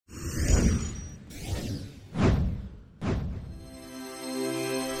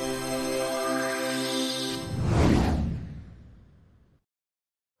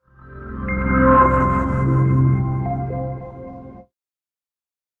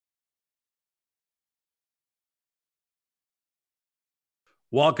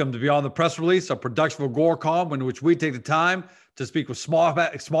Welcome to Beyond the Press Release, a production of Agoracom, in which we take the time to speak with small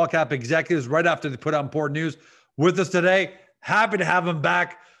cap executives right after they put out important news. With us today, happy to have them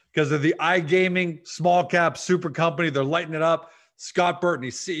back because of the iGaming small cap super company. They're lighting it up. Scott Burton,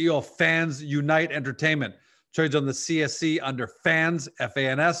 he's CEO of Fans Unite Entertainment. Trades on the CSE under Fans,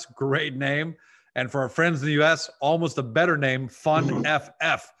 F-A-N-S, great name. And for our friends in the U.S., almost a better name, Fun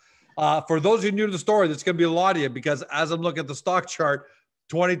FF. For those of you new to the story, that's going to be a lot of you because as I'm looking at the stock chart,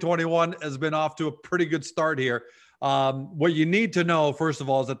 2021 has been off to a pretty good start here. What you need to know, first of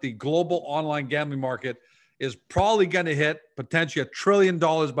all, is that the global online gambling market is probably going to hit potentially $1 trillion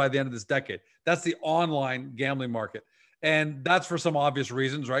by the end of this decade. That's the online gambling market. And that's for some obvious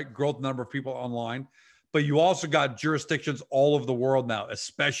reasons, right? Growth number of people online. But you also got jurisdictions all over the world now,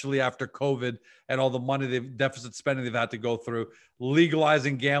 especially after COVID and all the money deficit spending they've had to go through,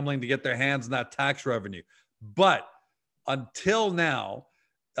 legalizing gambling to get their hands on that tax revenue. But until now,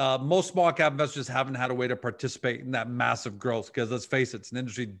 most small cap investors haven't had a way to participate in that massive growth because let's face it, it's an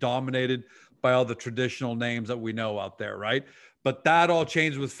industry dominated by all the traditional names that we know out there, right? But that all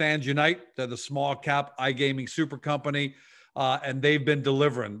changed with Fans Unite. They're the small cap iGaming super company. And they've been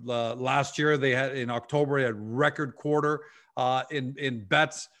delivering. Last year, they had in October, they had record quarter in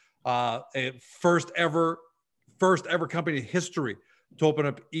bets. A first ever company in history to open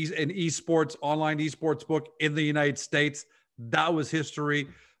up an online esports book in the United States. That was history.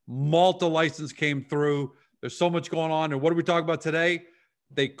 Malta license came through. There's so much going on. And what are we talking about today?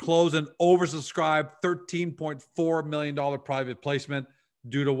 They closed an oversubscribed $13.4 million private placement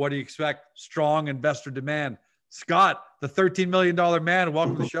due to, what do you expect? Strong investor demand. Scott, the $13 million man,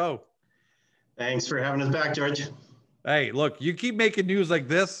 welcome to the show. Thanks for having us back, George. Hey, look, you keep making news like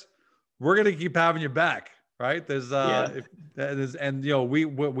this, we're going to keep having you back, right? And you know,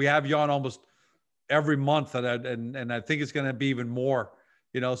 we have you on almost every month, and I think it's going to be even more,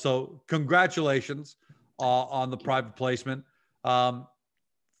 you know, so congratulations on the private placement.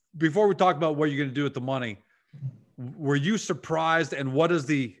 Before we talk about what you're going to do with the money, were you surprised, and what does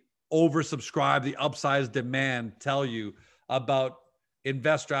the oversubscribed, the upsized demand tell you about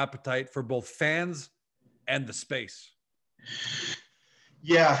investor appetite for both Fans and the space?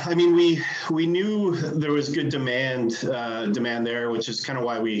 Yeah, I mean, we knew there was good demand there, which is kind of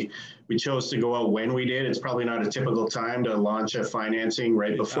why we chose to go out when we did. It's probably not a typical time to launch a financing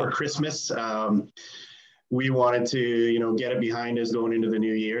right before Christmas. We wanted to, you know, get it behind us going into the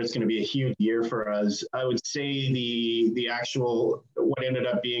new year. It's going to be a huge year for us. I would say the actual, what ended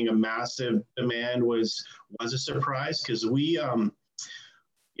up being a massive demand was a surprise because we,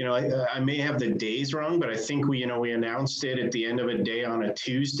 you know, I may have the days wrong, but I think we announced it at the end of a day on a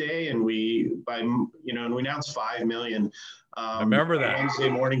Tuesday, and we announced 5 million. I remember that. Wednesday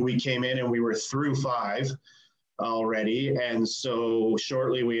morning we came in and we were through 5 already, and so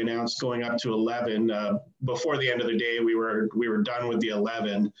shortly we announced going up to 11. Before the end of the day, we were done with the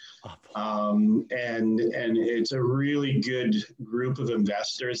 11, and it's a really good group of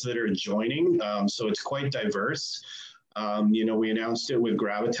investors that are joining. So it's quite diverse. You know, we announced it with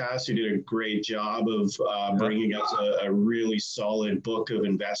Gravitas, who did a great job of bringing us a really solid book of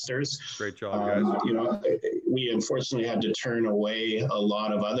investors. Great job, guys. You know, we unfortunately had to turn away a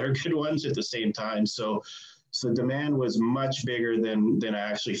lot of other good ones at the same time. So demand was much bigger than I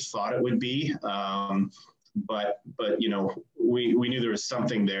actually thought it would be. But you know, we knew there was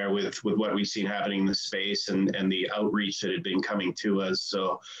something there with what we've seen happening in the space and the outreach that had been coming to us.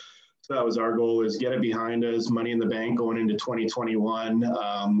 So that was our goal, is get it behind us, money in the bank going into 2021.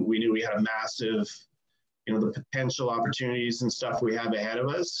 We knew we had a massive, you know, the potential opportunities and stuff we have ahead of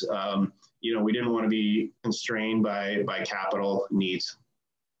us. You know, we didn't want to be constrained by capital needs.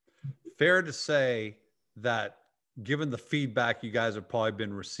 Fair to say that, given the feedback you guys have probably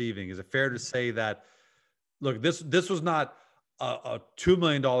been receiving, is it fair to say that, look, this was not a $2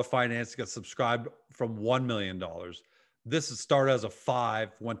 million finance that got subscribed from $1 million. This started as a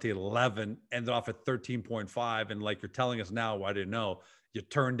 5, went to 11, ended off at 13.5, and like you're telling us now, I didn't know, you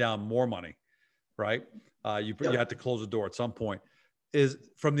turned down more money, right? You had to close the door at some point. Is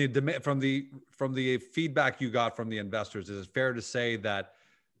from the feedback you got from the investors, is it fair to say that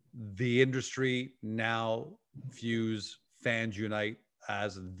the industry now views Fans Unite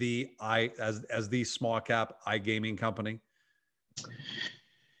as the small cap iGaming company?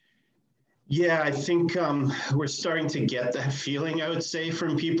 Yeah, I think we're starting to get that feeling, I would say,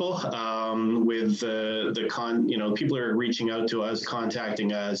 from people with people are reaching out to us,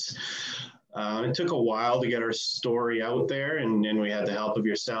 contacting us. It took a while to get our story out there, and we had the help of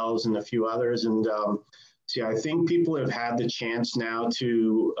yourselves and a few others. And so I think people have had the chance now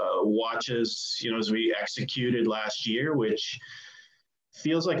to watch us, you know, as we executed last year, which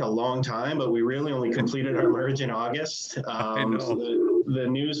feels like a long time, but we really only completed our merge in August. I know. So the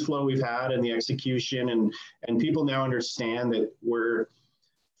news flow we've had and the execution, and people now understand that we're,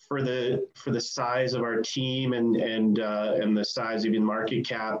 for the size of our team and the size of the market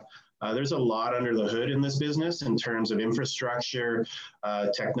cap, there's a lot under the hood in this business in terms of infrastructure,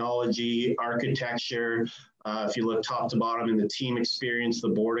 technology, architecture. If you look top to bottom in the team experience, the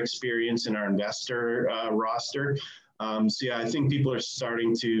board experience, and our investor roster. So yeah, I think people are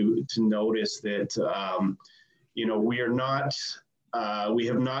starting to notice that we are not we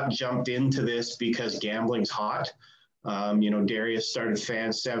have not jumped into this because gambling's hot. Darius started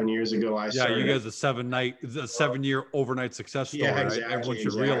Fans 7 years ago. I started. You guys a 7-year overnight success story. Yeah, right? exactly. Everyone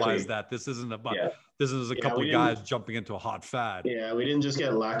should realize that this isn't about. Yeah. This is a couple of guys jumping into a hot fad. Yeah, we didn't just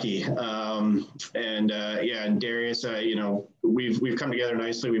get lucky. And Darius, we've come together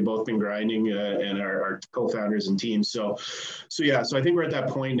nicely. We've both been grinding, and our co-founders and teams. So I think we're at that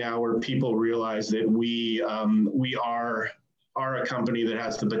point now where people realize that we are a company that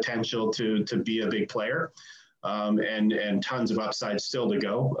has the potential to be a big player. And tons of upside still to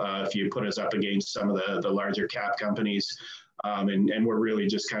go if you put us up against some of the larger cap companies. And we're really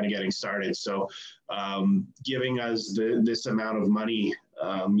just kind of getting started. So giving us this amount of money,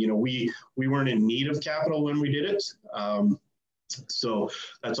 we weren't in need of capital when we did it. So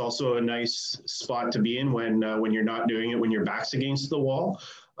that's also a nice spot to be in when you're not doing it, when your back's against the wall.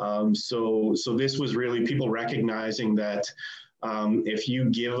 So this was really people recognizing that if you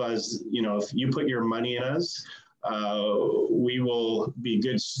give us, if you put your money in us, we will be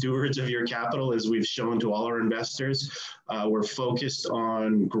good stewards of your capital, as we've shown to all our investors. We're focused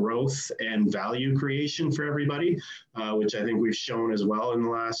on growth and value creation for everybody, which I think we've shown as well in the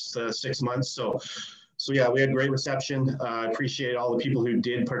last 6 months. So yeah, we had great reception. I appreciate all the people who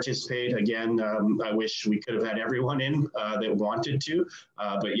did participate. Again, I wish we could have had everyone in that wanted to,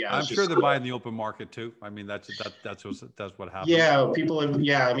 but yeah. I'm sure they're buying the open market too. I mean, that's what happened. Yeah, people have,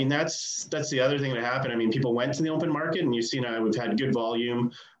 I mean, that's the other thing that happened. I mean, people went to the open market, and you've seen we've had good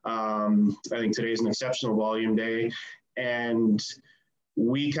volume. I think today's an exceptional volume day. And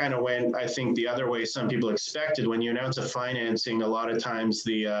we kind of went, I think, the other way some people expected. When you announce a financing, a lot of times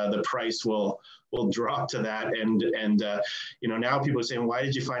the price will drop to that, and now people are saying, why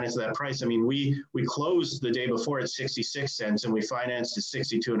did you finance that price? I mean, we closed the day before at 66 cents, and we financed at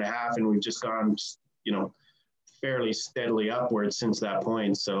 62.5, and we've just gone fairly steadily upwards since that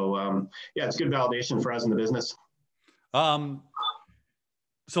point. So it's good validation for us in the business.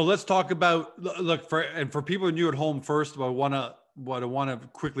 So let's talk about, look, for people new at home first, what I want to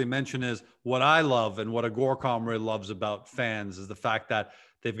quickly mention is what I love and what Agoracom really loves about Fans is the fact that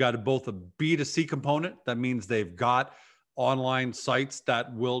they've got both a B2C component. That means they've got online sites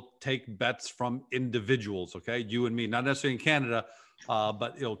that will take bets from individuals, okay? You and me, not necessarily in Canada,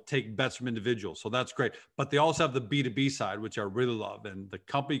 but it'll take bets from individuals. So that's great. But they also have the B2B side, which I really love. And the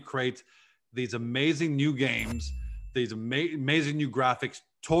company creates these amazing new games, these amazing new graphics,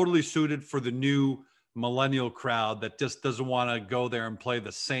 totally suited for the new millennial crowd that just doesn't want to go there and play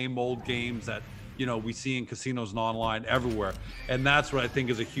the same old games that we see in casinos and online everywhere. And that's what I think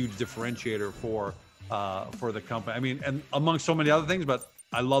is a huge differentiator for the company. I mean, and among so many other things, but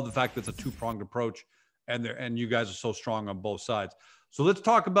I love the fact that it's a two-pronged approach, and you guys are so strong on both sides. So let's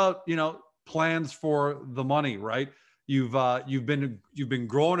talk about plans for the money, right? You've been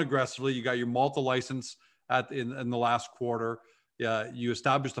growing aggressively. You got your Malta license in the last quarter. You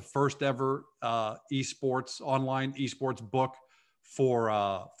established the first ever online esports book for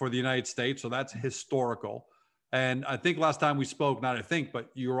the United States. So that's historical. And I think last time we spoke, but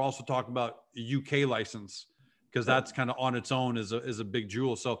you were also talking about a UK license, because that's kind of on its own is a big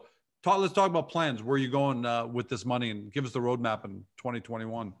jewel. So let's talk about plans. Where are you going with this money, and give us the roadmap in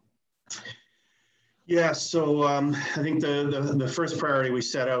 2021. Yeah, so I think the first priority we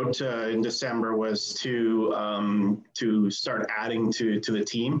set out in December was to start adding to the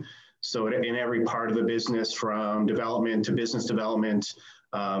team. So in every part of the business, from development to business development,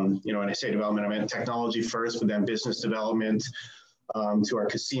 when I say development, I meant technology first, but then business development, to our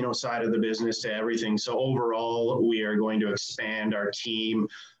casino side of the business, to everything. So overall, we are going to expand our team,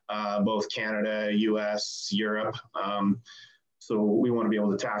 both Canada, US, Europe. So we want to be able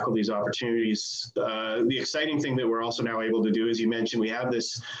to tackle these opportunities. The exciting thing that we're also now able to do, as you mentioned, we have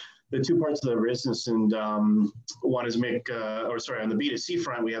the two parts of the business, and one is on the B2C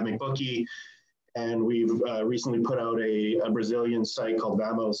front, we have McBookie, and we've recently put out a Brazilian site called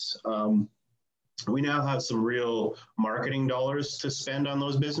Vamos. We now have some real marketing dollars to spend on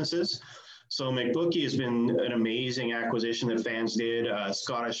those businesses. So McBookie has been an amazing acquisition that fans did.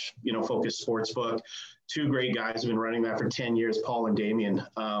 Scottish, focused sportsbook. Two great guys have been running that for 10 years, Paul and Damien.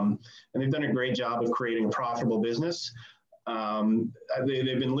 And they've done a great job of creating a profitable business.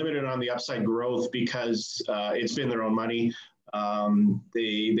 They've been limited on the upside growth because it's been their own money.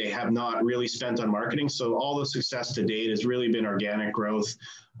 They have not really spent on marketing. So all the success to date has really been organic growth.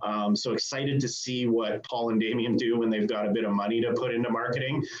 So excited to see what Paul and Damien do when they've got a bit of money to put into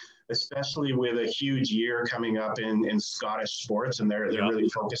marketing, especially with a huge year coming up in Scottish sports, and they're really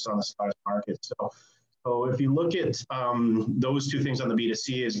focused on the Scottish market. So if you look at those two things on the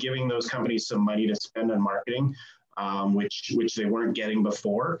B2C, is giving those companies some money to spend on marketing, which they weren't getting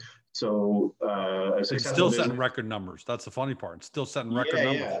before. So it's still setting record numbers. That's the funny part. It's still setting record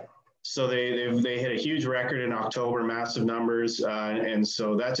numbers. Yeah. So they hit a huge record in October, massive numbers, and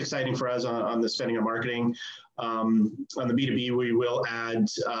so that's exciting for us on the spending on marketing. On the B2B, we will add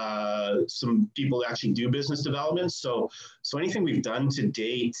some people that actually do business development. So anything we've done to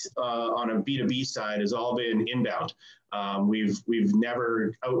date on a B2B side has all been inbound. We've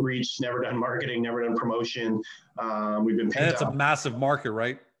never outreached, never done marketing, never done promotion. We've been picked up. It's a massive market,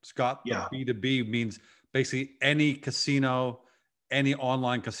 right, Scott? Yeah. The B2B means basically any casino, any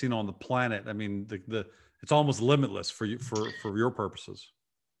online casino on the planet. I mean, it's almost limitless for you for your purposes.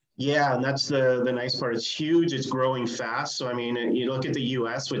 Yeah, and that's the nice part. It's huge. It's growing fast. So I mean, you look at the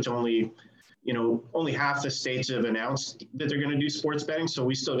U.S., which only half the states have announced that they're going to do sports betting. So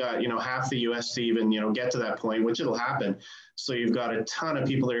we still got, half the U.S. to even, get to that point, which it'll happen. So you've got a ton of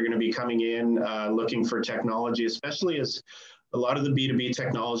people that are going to be coming in looking for technology, especially as a lot of the B2B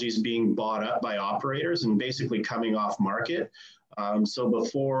technology is being bought up by operators and basically coming off market. So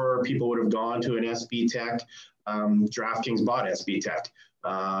before, people would have gone to an SB Tech. DraftKings bought SB Tech.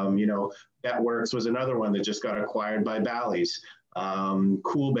 Betworks was another one that just got acquired by Bally's.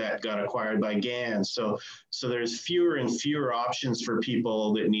 Coolbet got acquired by GAN. So there's fewer and fewer options for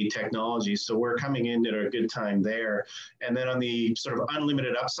people that need technology. So we're coming in at a good time there. And then on the sort of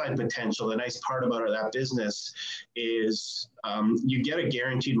unlimited upside potential, the nice part about that business is you get a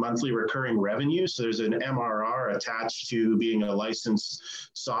guaranteed monthly recurring revenue. So there's an MRR attached to being a licensed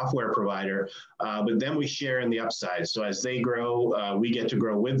software provider, but then we share in the upside. So as they grow, we get to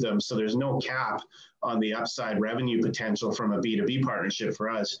grow with them. So there's no cap on the upside revenue potential from a B2B partnership for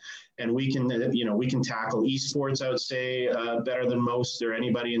us. And we can tackle esports, I would say, better than most or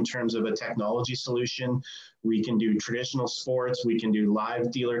anybody in terms of a technology solution. We can do traditional sports. We can do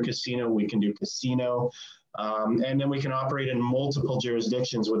live dealer casino. We can do casino. And then we can operate in multiple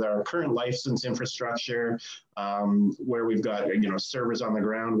jurisdictions with our current license infrastructure, where we've got servers on the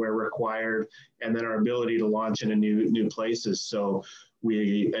ground where required, and then our ability to launch into new places. So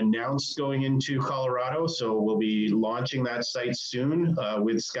we announced going into Colorado, so we'll be launching that site soon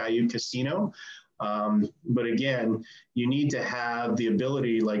with Sky Casino. But again, you need to have the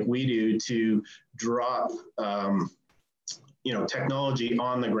ability, like we do, to drop technology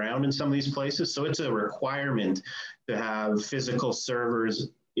on the ground in some of these places. So it's a requirement to have physical servers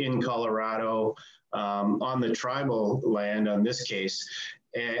in Colorado on the tribal land, on this case,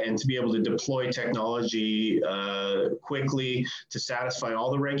 and to be able to deploy technology quickly to satisfy all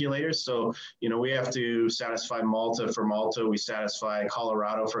the regulators. So, we have to satisfy Malta for Malta. We satisfy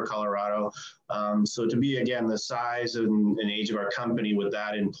Colorado for Colorado. So to be, again, the size and age of our company with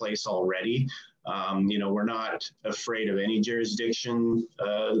that in place already, we're not afraid of any jurisdiction,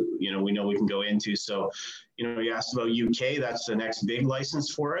 we know we can go into. So, you asked about UK, that's the next big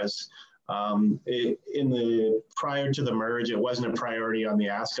license for us. Prior to the merge, it wasn't a priority on the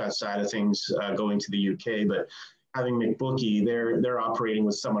Ascot side of things going to the UK, but having McBookie, they're operating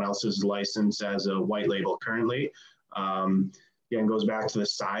with someone else's license as a white label currently. Again, goes back to the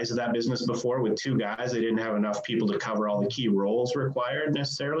size of that business before. With two guys, they didn't have enough people to cover all the key roles required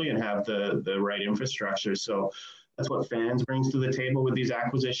necessarily and have the right infrastructure. So that's what Fans brings to the table with these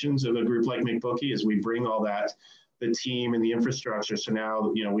acquisitions of a group like McBookie, is we bring all that, the team and the infrastructure. So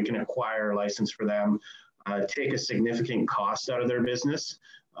now, we can acquire a license for them, take a significant cost out of their business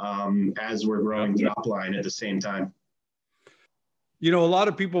as we're growing the upline at the same time. A lot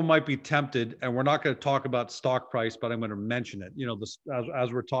of people might be tempted, and we're not going to talk about stock price, but I'm going to mention it.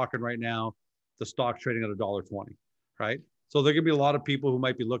 As we're talking right now, the stock's trading at $1.20, right? So there could be a lot of people who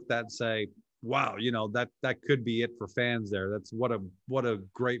might be looked at and say, wow, that could be it for Fans there. That's what a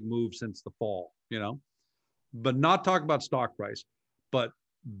great move since the fall, but not talk about stock price, but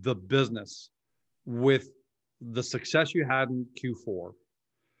the business with the success you had in Q4,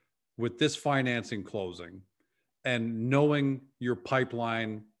 with this financing closing, and knowing your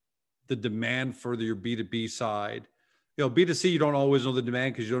pipeline, the demand for your B2B side, B2C, you don't always know the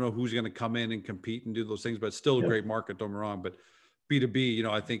demand because you don't know who's going to come in and compete and do those things, but it's still a great market, don't get me wrong. But B2B,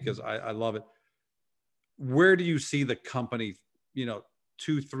 I think I love it. Where do you see the company,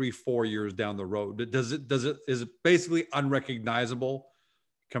 2, 3, 4 years down the road? Is it basically unrecognizable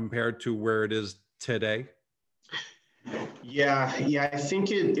compared to where it is today? Yeah, I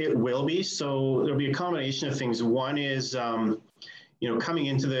think it will be. So there'll be a combination of things. One is, coming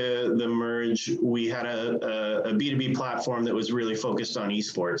into the merge, we had a B2B platform that was really focused on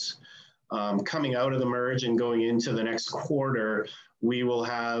esports. Coming out of the merge and going into the next quarter, we will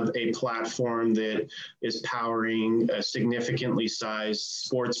have a platform that is powering a significantly sized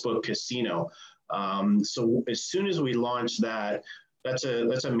sportsbook casino. So as soon as we launch that, that's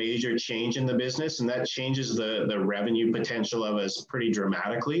a major change in the business, and that changes the revenue potential of us pretty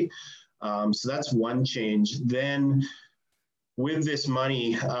dramatically. So that's one change. Then with this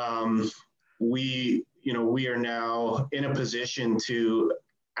money, we are now in a position to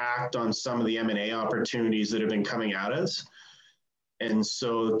act on some of the M&A opportunities that have been coming at us. And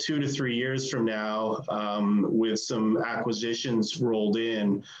so 2 to 3 years from now, with some acquisitions rolled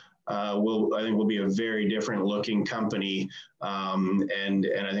in, I think we'll be a very different looking company. And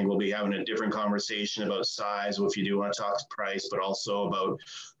I think we'll be having a different conversation about size, if you do want to talk price, but also about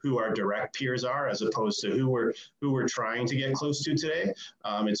who our direct peers are, as opposed to who we're trying to get close to today.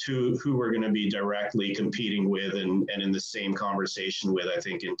 It's who we're going to be directly competing with and in the same conversation with, I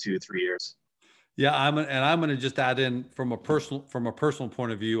think, in 2 to 3 years. Yeah, I'm going to just add in from a personal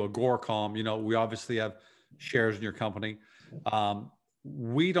point of view, Agoracom. We obviously have shares in your company.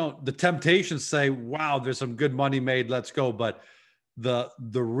 The temptations say, wow, there's some good money made, let's go. But the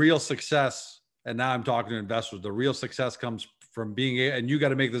real success, and now I'm talking to investors, the real success comes from and you got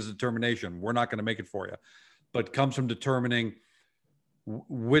to make this determination. We're not going to make it for you, but comes from determining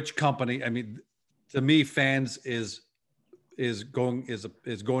which company. I mean, to me, Fans is going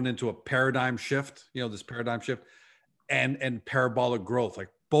into a paradigm shift, this paradigm shift and parabolic growth, like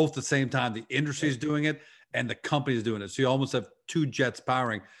both at the same time. The industry is doing it and the company is doing it. So you almost have two jets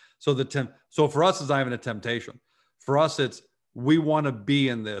powering. So so for us, it's not even a temptation. For us, it's, we want to be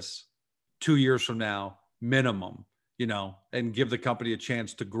in this 2 years from now, minimum, and give the company a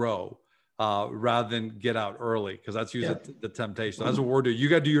chance to grow rather than get out early, because that's usually the temptation. That's what we're doing. You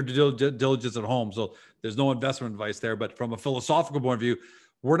got to do your due diligence at home. So there's no investment advice there. But from a philosophical point of view,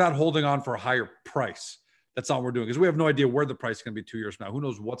 we're not holding on for a higher price. That's all we're doing, because we have no idea where the price is going to be 2 years from now. Who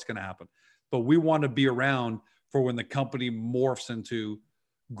knows what's going to happen? But we want to be around for when the company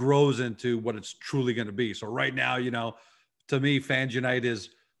grows into what it's truly going to be. So right now, to me, Fans Unite is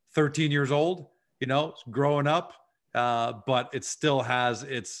 13 years old, it's growing up, but it still has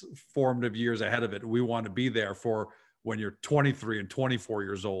its formative years ahead of it. We want to be there for when you're 23 and 24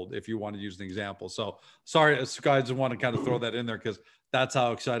 years old, if you want to use an example. So sorry, guys, I want to kind of throw that in there because that's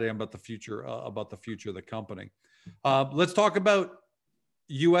how excited I am about the future of the company. Let's talk about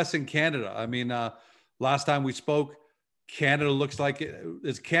US and Canada. I mean, last time we spoke, Canada looks like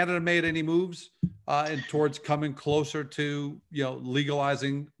has Canada made any moves towards coming closer to,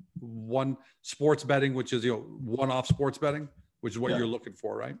 legalizing one sports betting, which is, one-off sports betting, which is what you're looking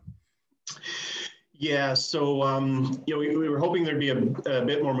for, right? Yeah. So, we were hoping there'd be a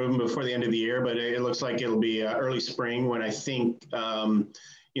bit more movement before the end of the year, but it looks like it'll be early spring when I think,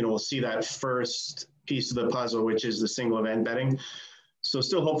 we'll see that first piece of the puzzle, which is the single event betting. So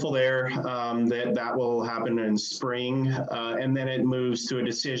still hopeful there that will happen in spring, and then it moves to a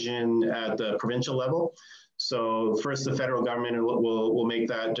decision at the provincial level. So first, the federal government will make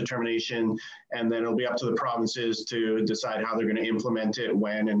that determination, and then it'll be up to the provinces to decide how they're going to implement it,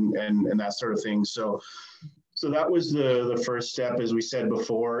 when, and that sort of thing. So that was the first step, as we said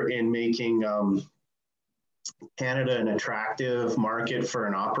before, in making Canada an attractive market for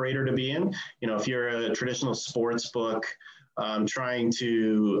an operator to be in. If you're a traditional sports book, trying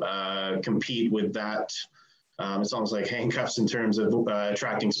to compete with that, it's almost like handcuffs in terms of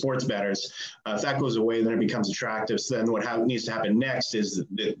attracting sports bettors. If that goes away, then it becomes attractive. So then what needs to happen next is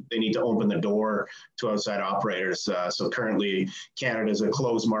that they need to open the door to outside operators. So currently, Canada is a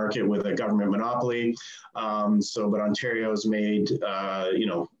closed market with a government monopoly. But Ontario's made,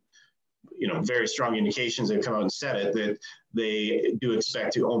 very strong indications. They've come out and said it, that they do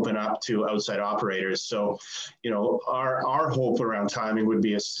expect to open up to outside operators. So, our hope around timing would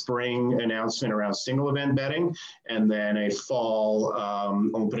be a spring announcement around single event betting, and then a fall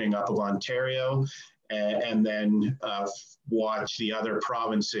opening up of Ontario, and then watch the other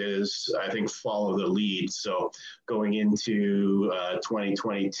provinces, I think, follow the lead. So going into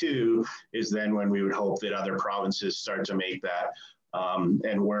 2022 is then when we would hope that other provinces start to make that.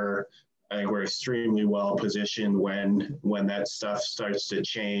 And we're I think we're extremely well positioned when that stuff starts to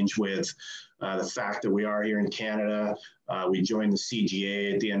change with the fact that we are here in Canada. We joined the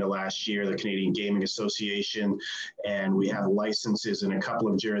CGA at the end of last year, the Canadian Gaming Association, and we have licenses in a couple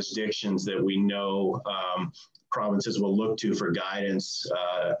of jurisdictions that we know provinces will look to for guidance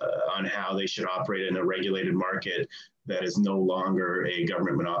on how they should operate in a regulated market that is no longer a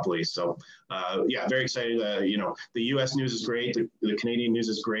government monopoly. So yeah, very excited. The US news is great. The Canadian news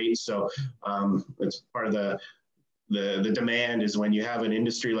is great. So it's part of the demand is when you have an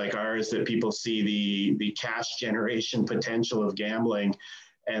industry like ours that people see the cash generation potential of gambling,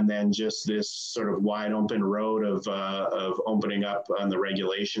 and then just this sort of wide open road of opening up on the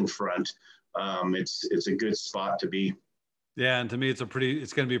regulation front. It's a good spot to be. Yeah, and to me, it's going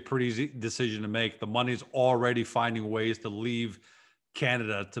to be a pretty easy decision to make. The money's already finding ways to leave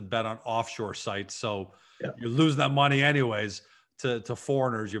Canada to bet on offshore sites, so you're losing that money anyways to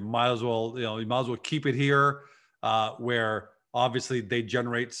foreigners. You might as well keep it here, where obviously they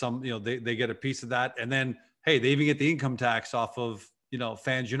generate some, they get a piece of that, and then hey, they even get the income tax off of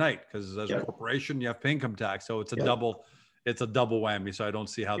Fans Unite, because as a corporation you have to pay income tax, so it's a double. It's a double whammy. So I don't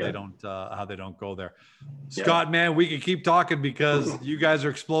see how they don't go there. Scott, man, we can keep talking because you guys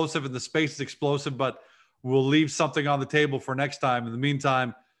are explosive and the space is explosive, but we'll leave something on the table for next time. In the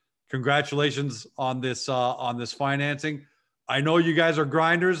meantime, congratulations on this financing. I know you guys are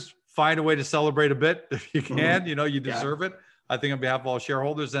grinders. Find a way to celebrate a bit if you can. You deserve it. I think on behalf of all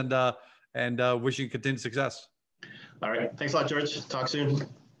shareholders, and wishing you continued success. All right. Thanks a lot, George. Talk soon.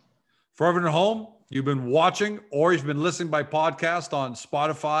 For everyone at home, you've been watching or you've been listening by podcast on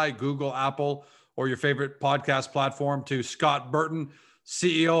Spotify, Google, Apple, or your favorite podcast platform, to Scott Burton,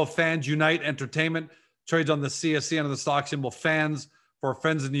 CEO of Fans Unite Entertainment, trades on the CSE under the stock symbol FANS, for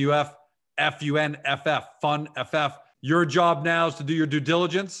Friends in the UF, FUNFF, Fun FF. Your job now is to do your due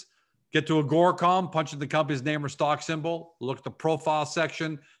diligence. Get to Agoracom, punch in the company's name or stock symbol, look at the profile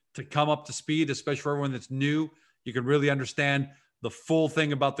section to come up to speed, especially for everyone that's new. You can really understand the full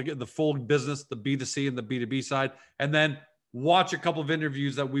thing about the full business, the B2C and the B2B side, and then watch a couple of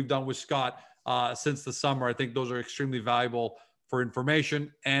interviews that we've done with Scott since the summer. I think those are extremely valuable for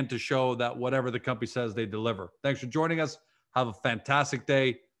information and to show that whatever the company says, they deliver. Thanks for joining us. Have a fantastic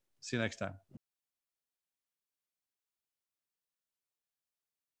day. See you next time.